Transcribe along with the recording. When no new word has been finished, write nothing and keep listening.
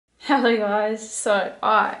Hello guys, so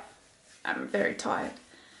I am very tired.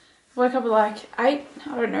 I woke up at like 8,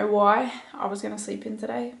 I don't know why. I was going to sleep in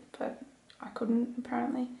today, but I couldn't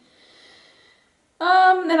apparently.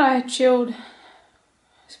 Then I chilled,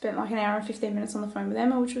 spent like an hour and 15 minutes on the phone with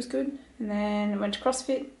Emma, which was good. And then went to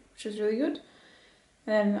CrossFit, which was really good.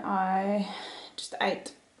 And then I just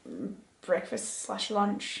ate breakfast /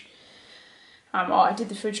 lunch. I did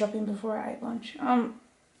the food shopping before I ate lunch.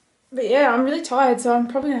 But yeah, I'm really tired, so I'm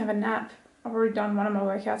probably going to have a nap. I've already done one of my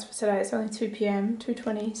workouts for today. It's only 2 p.m,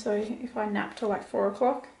 2:20, so if I nap till like 4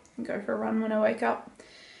 o'clock and go for a run when I wake up,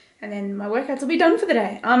 and then my workouts will be done for the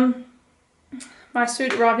day. My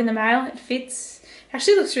suit arrived in the mail. It fits. It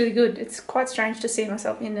actually looks really good. It's quite strange to see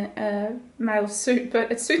myself in a male suit, but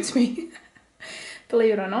it suits me.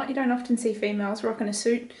 Believe it or not, you don't often see females rocking a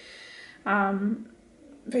suit. But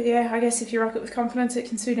yeah, I guess if you rock it with confidence, it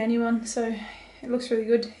can suit anyone, so it looks really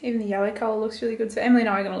good. Even the yellow colour looks really good. So Emily and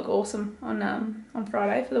I are going to look awesome on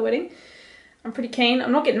Friday for the wedding. I'm pretty keen.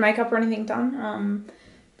 I'm not getting makeup or anything done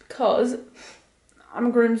because I'm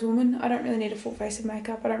a groomswoman. I don't really need a full face of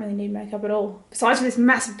makeup. I don't really need makeup at all. Besides for this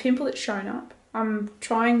massive pimple that's shown up, I'm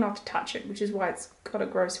trying not to touch it, which is why it's got a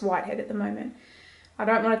gross whitehead at the moment. I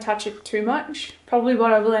don't want to touch it too much. Probably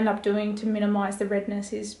what I will end up doing to minimise the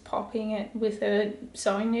redness is popping it with a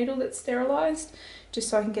sewing needle that's sterilised, just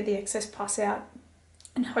so I can get the excess pus out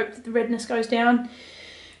and hope that the redness goes down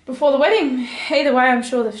before the wedding. Either way, I'm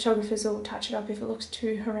sure the photographers will touch it up if it looks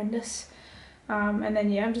too horrendous. And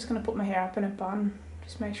then yeah, I'm just going to put my hair up in a bun,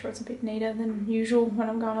 just make sure it's a bit neater than usual when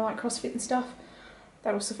I'm going to like CrossFit and stuff.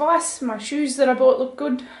 That'll suffice. My shoes that I bought look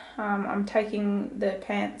good. I'm taking the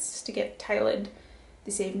pants to get tailored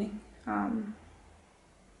this evening at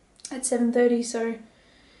 7:30, so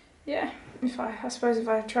yeah, I suppose if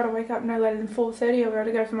I try to wake up no later than 4:30, I'll be able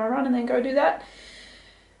to go for my run and then go do that.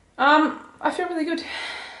 I feel really good,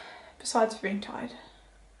 besides being tired.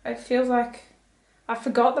 It feels like I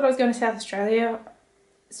forgot that I was going to South Australia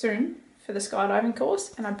soon for the skydiving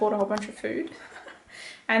course, and I bought a whole bunch of food.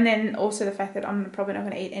 And then also the fact that I'm probably not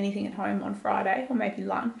going to eat anything at home on Friday, or maybe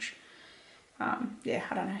lunch. Yeah,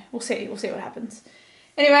 I don't know. We'll see what happens.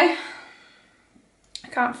 Anyway, I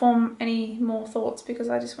can't form any more thoughts because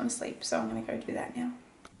I just want to sleep, so I'm going to go do that now.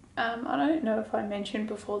 I don't know if I mentioned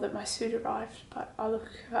before that my suit arrived, but I look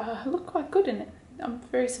quite good in it. I'm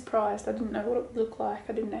very surprised. I didn't know what it would look like.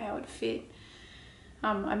 I didn't know how it would fit.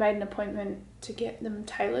 I made an appointment to get them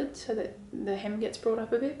tailored so that the hem gets brought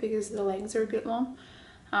up a bit because the legs are a bit long.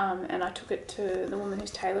 And I took it to the woman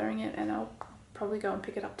who's tailoring it, and I'll probably go and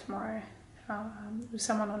pick it up tomorrow. With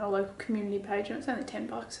someone on a local community page, and it's only $10,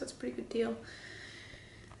 so it's a pretty good deal.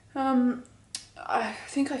 I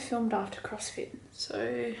think I filmed after CrossFit,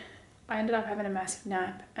 so I ended up having a massive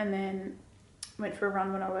nap and then went for a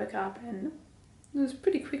run when I woke up, and it was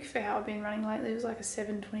pretty quick for how I've been running lately. It was like a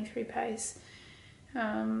 7:23 pace.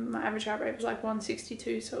 My average heart rate was like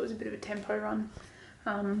 162, so it was a bit of a tempo run.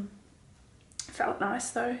 Felt nice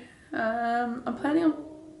though. I'm planning on...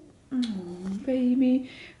 Oh, baby.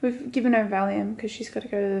 We've given her Valium because she's got to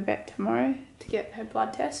go to the vet tomorrow to get her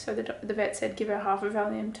blood test. So the vet said give her half a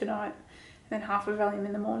Valium tonight and then half a Valium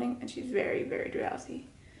in the morning, and she's very, very drowsy.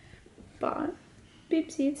 But,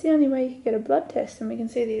 Bipsy, it's the only way you can get a blood test and we can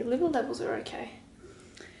see the liver levels are okay.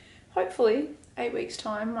 Hopefully, 8 weeks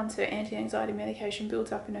time, once her anti-anxiety medication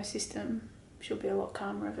builds up in her system, she'll be a lot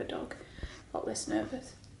calmer of a dog, a lot less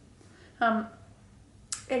nervous.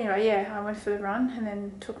 Anyway, yeah, I went for the run and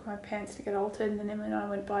then took my pants to get altered, and then Emily and I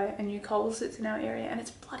went by a new Coles that's in our area, and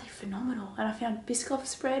it's bloody phenomenal. And I found Biscoff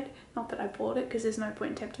spread, not that I bought it because there's no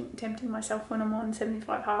point in tempting myself when I'm on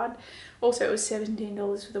 75 hard. Also, it was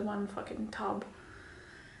 $17 for the one fucking tub.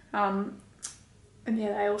 And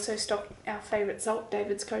yeah, they also stocked our favourite salt,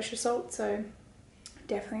 David's Kosher salt, so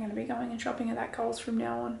definitely going to be going and shopping at that Coles from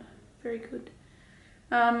now on. Very good.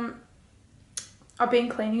 I've been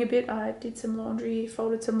cleaning a bit. I did some laundry,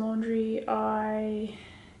 folded some laundry. Emily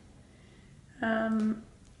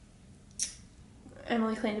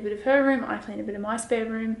cleaned a bit of her room. I cleaned a bit of my spare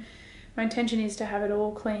room. My intention is to have it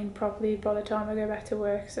all cleaned properly by the time I go back to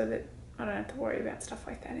work so that I don't have to worry about stuff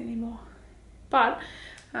like that anymore. But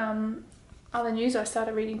other news, I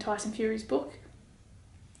started reading Tyson Fury's book.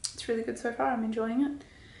 It's really good so far. I'm enjoying it.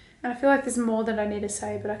 And I feel like there's more that I need to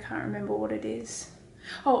say, but I can't remember what it is.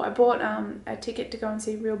 Oh, I bought a ticket to go and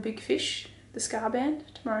see Real Big Fish, the Ska Band,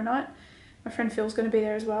 tomorrow night. My friend Phil's going to be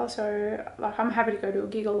there as well, so like I'm happy to go to a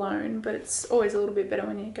gig alone, but it's always a little bit better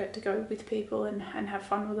when you get to go with people and have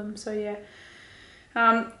fun with them, so yeah.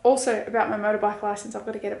 Also, about my motorbike licence, I've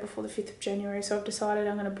got to get it before the 5th of January, so I've decided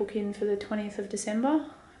I'm going to book in for the 20th of December,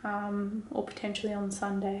 or potentially on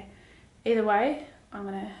Sunday. Either way, I'm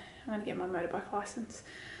I'm going to get my motorbike licence.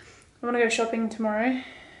 I want to go shopping tomorrow.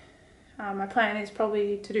 My plan is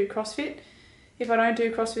probably to do CrossFit. If I don't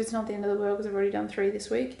do CrossFit, it's not the end of the world because I've already done 3 this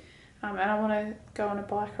week. And I want to go on a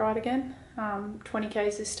bike ride again, 20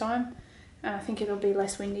 k's this time. And I think it'll be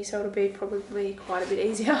less windy, so it'll be probably quite a bit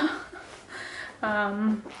easier.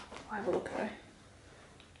 I'll have a look though.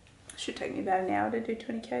 It should take me about an hour to do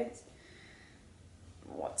 20 k's.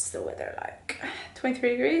 What's the weather like?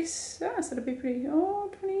 23 degrees. Oh, so it'll be pretty,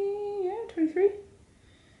 20, yeah, 23.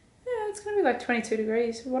 Yeah, it's going to be like 22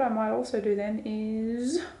 degrees. What I might also do then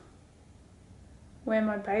is wear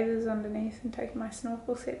my bathers underneath and take my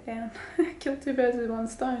snorkel set down. Kill 2 birds with 1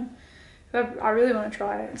 stone. I really want to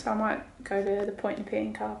try it, so I might go to the Point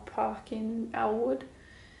Nepean car park in Elwood,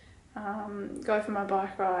 go for my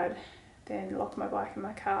bike ride, then lock my bike in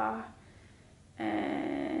my car,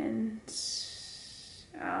 and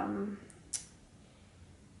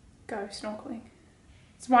go snorkeling.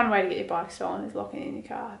 It's one way to get your bike stolen is locking it in your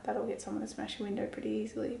car. That'll get someone to smash your window pretty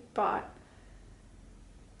easily, but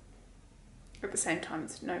at the same time,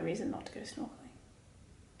 it's no reason not to go snorkeling.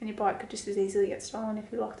 And your bike could just as easily get stolen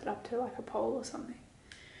if you locked it up to like a pole or something.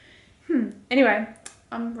 Anyway,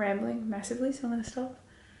 I'm rambling massively, so I'm going to stop.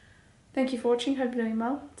 Thank you for watching. Hope you're doing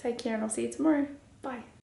well. Take care and I'll see you tomorrow. Bye.